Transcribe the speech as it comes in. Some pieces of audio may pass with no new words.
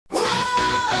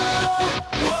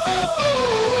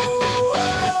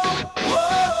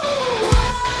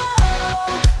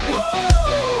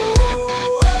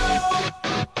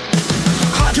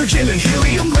Hydrogen and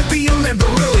helium, lithium and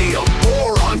beryllium,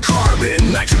 boron,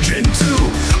 carbon, nitrogen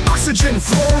too, oxygen,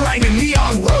 fluorine and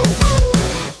neon blue,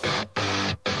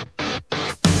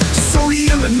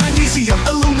 sodium and magnesium,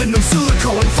 aluminum,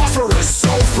 silicon, phosphorus,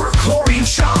 sulfur, chlorine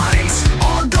shines,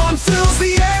 argon fills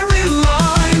the air in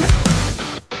line.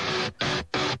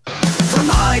 From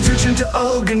hydrogen to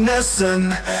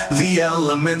Oganesson, the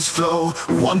elements flow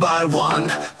one by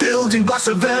one, building blocks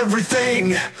of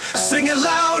everything. Sing it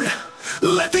loud,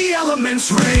 let the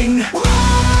elements ring.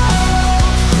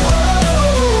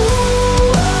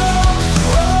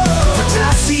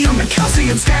 Potassium and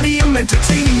calcium, scandium and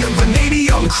titanium,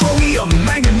 vanadium, chromium,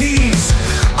 manganese,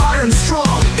 iron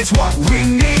strong, it's what we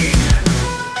need.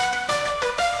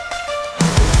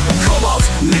 Cobalt,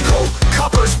 nickel,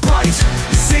 copper's bright,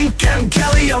 zinc and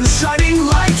gallium shining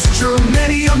light,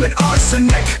 germanium and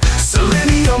arsenic,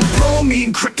 selenium,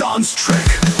 bromine, krypton's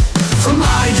trick. From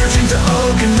hydrogen to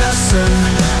Oganesson,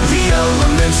 the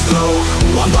elements flow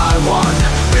one by one,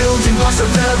 building blocks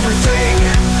of everything.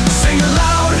 Sing it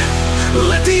loud,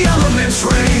 let the elements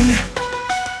ring.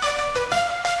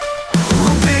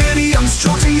 Rubidium,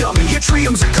 strontium,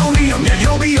 yttrium, zirconium,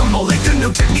 niobium, molybdenum,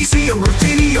 technetium,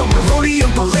 ruthenium, rhodium,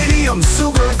 palladium,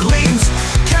 silver gleams,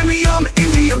 cadmium,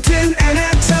 indium, tin and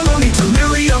antimony,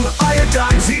 tellurium,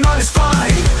 iodine, xenon is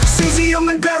fine, cesium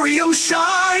and barium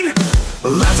shine.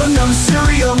 Lanthanum,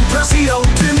 cerium,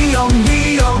 praseodymium,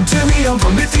 neodymium,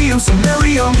 promethium,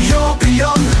 samarium,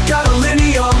 europium,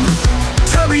 gadolinium,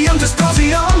 terbium,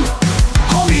 dysprosium,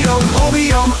 holmium,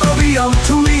 obium, erbium,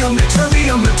 thulium,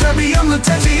 ytterbium, ytterbium,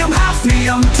 lutetium,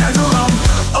 hafnium, tantalum.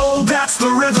 Oh, that's the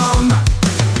rhythm.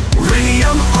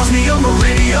 Radium, osmium,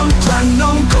 iridium,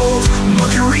 platinum, gold,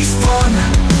 mercury's fun,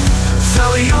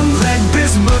 thallium, lead,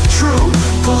 bismuth, true,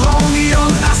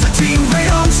 polonium, astatine,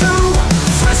 radon too,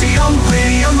 francium,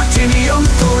 radium, actinium,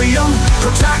 thorium,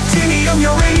 protactinium,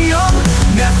 uranium,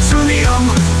 neptunium,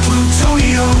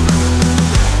 plutonium,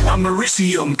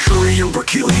 americium, curium,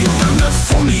 berkelium,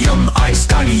 euphonium,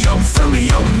 einsteinium,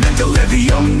 fermium,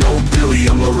 mendelevium,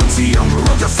 nobelium, lawrencium,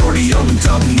 rutherfordium,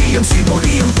 dubnium,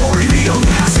 cesium, thorium,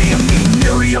 hassium,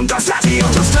 nerium, dysatium,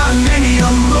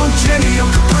 titanium, logenium,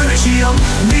 copernicium,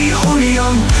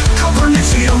 nihonium,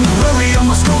 copernicium, beryllium,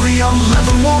 moscovium,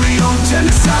 levalorium,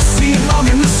 tennessine, log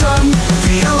in the sun.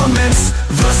 The elements,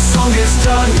 the song is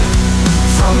done.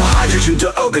 From hydrogen to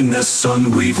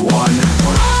Oganesson, we've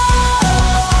won.